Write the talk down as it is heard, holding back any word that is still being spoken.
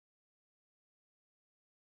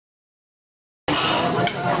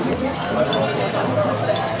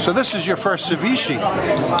So this is your first ceviche.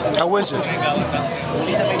 How is it?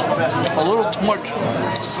 A little too much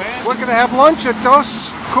sand. We're going to have lunch at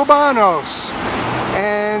Dos Cubanos.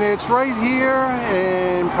 And it's right here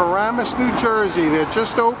in Paramus, New Jersey. They're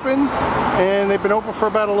just open, and they've been open for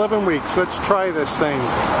about 11 weeks. Let's try this thing.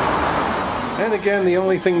 And again, the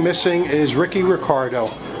only thing missing is Ricky Ricardo.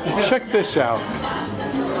 Check this out.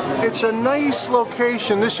 It's a nice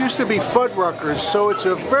location. This used to be Fuddruckers, so it's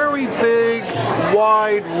a very big,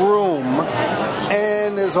 wide room,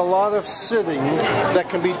 and there's a lot of sitting that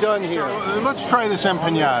can be done here. So, let's try this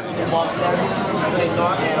empanada.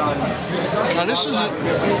 Now this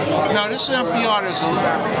empanada is a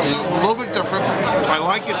little bit different. I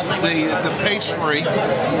like it, the pastry,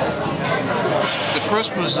 the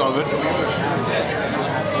crispness of it.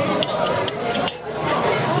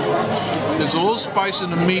 There's a little spice in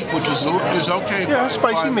the meat, which is okay. Yeah,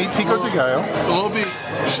 spicy meat, pico de gallo. A little bit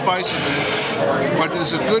spicy meat, but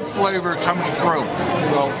there's a good flavor coming through.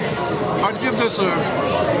 So I'd give this an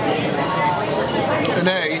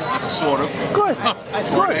A, sort of. Good.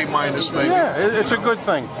 Or an A minus, maybe. Yeah, it's a good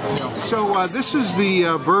thing. So this is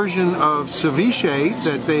the version of ceviche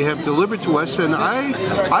that they have delivered to us, and I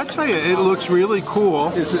tell you, it looks really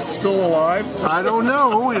cool. Is it still alive? I don't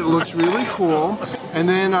know. It looks really cool. And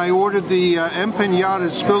then I ordered the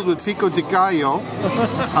empanadas filled with pico de gallo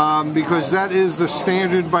because that is the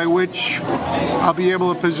standard by which I'll be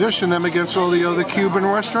able to position them against all the other Cuban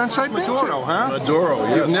restaurants I've been to. Maduro, huh? Maduro,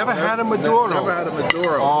 yes. You've never had a Maduro? Never had a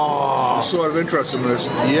Maduro. Oh. I'm sort of interested in this.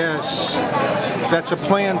 Yes. That's a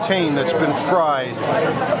plantain that's been fried.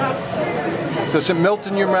 Does it melt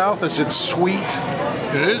in your mouth? Is it sweet?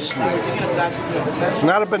 It is sweet. It's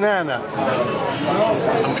not a banana.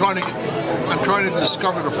 I'm trying to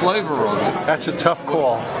discover the flavor of it. That's a tough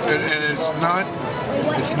call. And it's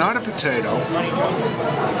not a potato.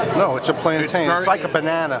 No, it's a plantain. It's like a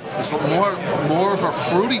banana. It's more of a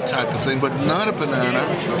fruity type of thing, but not a banana.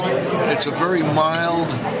 It's a very mild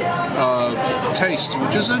taste,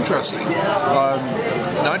 which is interesting.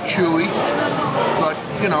 Not chewy, but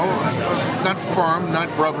you know, not firm, not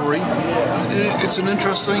rubbery. It's an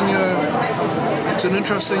interesting.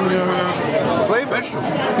 Flavor. Vegetable.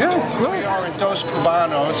 Yeah, good. We are in Dos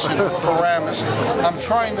Cubanos in Paramus. I'm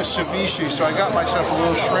trying the ceviche, so I got myself a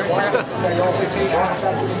little shrimp here.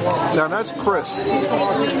 Now that's crisp.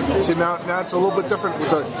 See, now it's a little bit different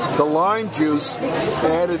with the lime juice.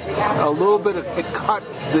 Added a little bit of, it cut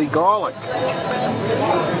the garlic.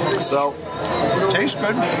 So, tastes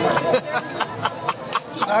good.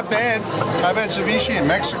 It's not bad. I've had ceviche in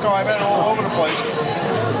Mexico. I've had it all over the place.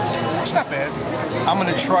 It's not bad. I'm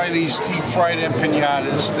going to try these deep-fried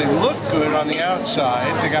empanadas. They look good on the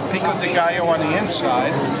outside. They got pico de gallo on the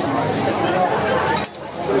inside.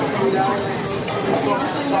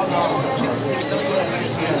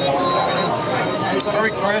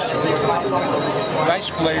 Very crisp. Nice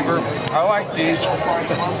flavor. I like these.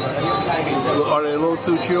 are they a little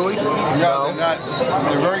too chewy? No, they're not.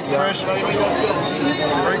 They're very crisp.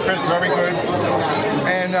 Very crisp, very good.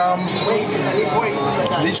 And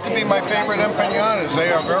these could be my favorite empanadas.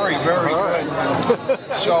 They are very, very good.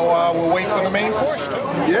 So we'll wait for the main course too.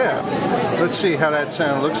 Yeah. Let's see how that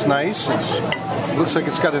sounds. Looks nice. It looks like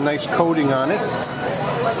it's got a nice coating on it.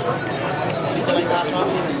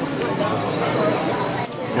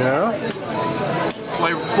 Yeah.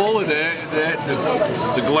 Flavorful.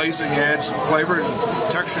 The glazing adds flavor,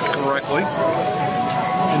 textured correctly.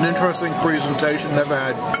 An interesting presentation. Never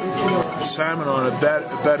had salmon on a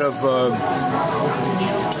bed of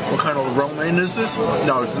what kind of romaine is this?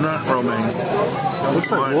 No, it's not romaine. It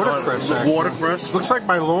looks like watercress. Watercress. Looks like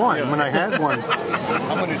my lawn when I had one.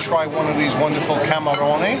 I'm going to try one of these wonderful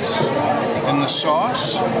camarones in the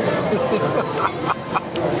sauce.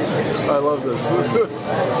 I love this.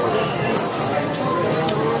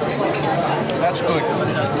 That's good.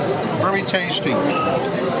 Very tasty.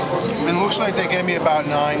 And it looks like they gave me about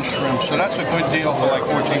 9 shrimp, so that's a good deal for like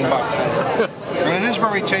 $14. And it is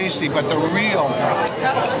very tasty, but the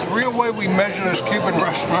real way we measure this Cuban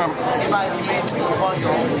restaurant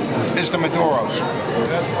is the Maduros.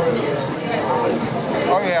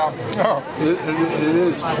 Oh yeah. Oh. It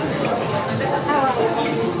is.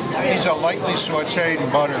 These are lightly sauteed in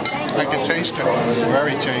butter. I can taste it.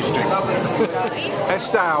 Very tasty.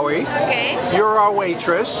 Estawi, Okay. you're our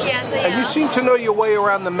waitress. Yes, I And you am. seem to know your way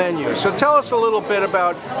around the menu. So tell us a little bit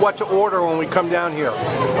about what to order when we come down here.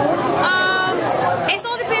 It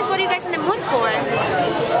all depends what you guys in the mood for.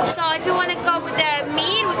 So if you want to go with the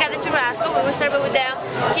meat, we got the churrasco. We will serve it with the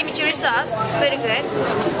chimichurri sauce. Very good.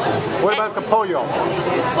 What about the pollo?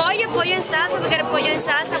 Pollo in salsa. We got a pollo in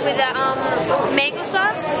salsa with the mango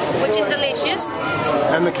sauce, which is delicious.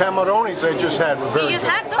 And the camarones they just had were very You just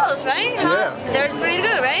good. had those, right? Huh? Yeah. They're pretty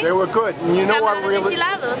good, right? They were good. And you know what Camarones really?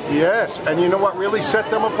 enchilados. Yes, and you know what really set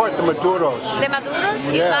them apart? The maduros. The maduros,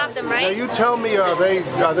 you love them, right? Now you tell me, are they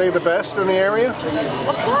the best in the area?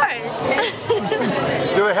 Of course.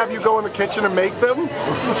 Do they have you go in the kitchen and make them?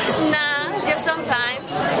 Nah, just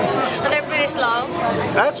sometimes. And they're pretty slow.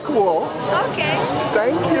 That's cool. Okay.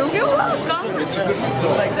 Thank you. You're welcome.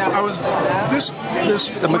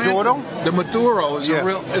 The Maduro? The Maduro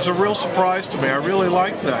is a real surprise to me. I really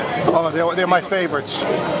like that. Oh, they're my favorites.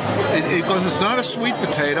 Because it's not a sweet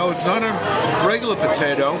potato, it's not a regular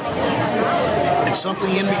potato. It's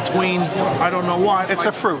something in between, I don't know what. It's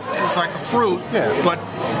a fruit. It's like a fruit, but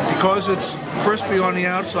because it's crispy on the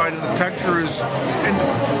outside and the texture is, and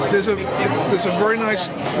there's a very nice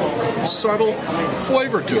subtle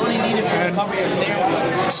flavor to it.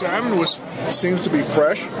 And salmon seems to be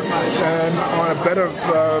fresh and on a bed of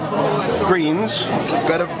greens.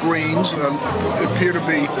 Appear to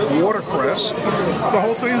be watercress. The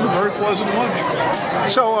whole thing is a very pleasant lunch.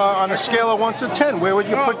 So on a scale of 1 to 10, where would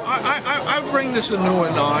you put? I bring this into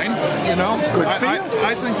a 9. You know, good for you.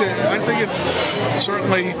 I think it's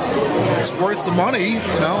certainly it's worth the money.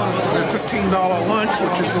 You know, a $15 lunch,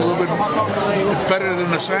 which is a little bit. It's better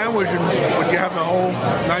than a sandwich, but you have a whole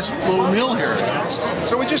nice little meal here.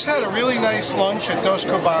 So we just had a really nice lunch at Dos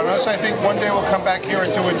Cubanos. I think one day we'll come back here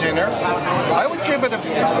and do a dinner. I would give it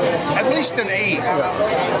at least an 8.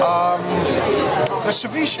 The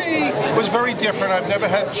ceviche was very different. I've never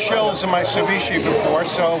had shells in my ceviche before,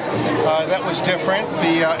 so that was different.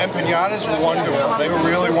 The empanadas were wonderful. They were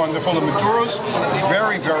really wonderful. The maduros,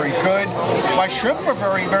 very, very good. My shrimp were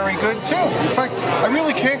very, very good too. In fact, I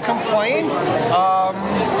really can't complain,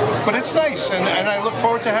 but it's nice, and I look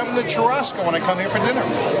forward to having the churrasco when I come here for dinner.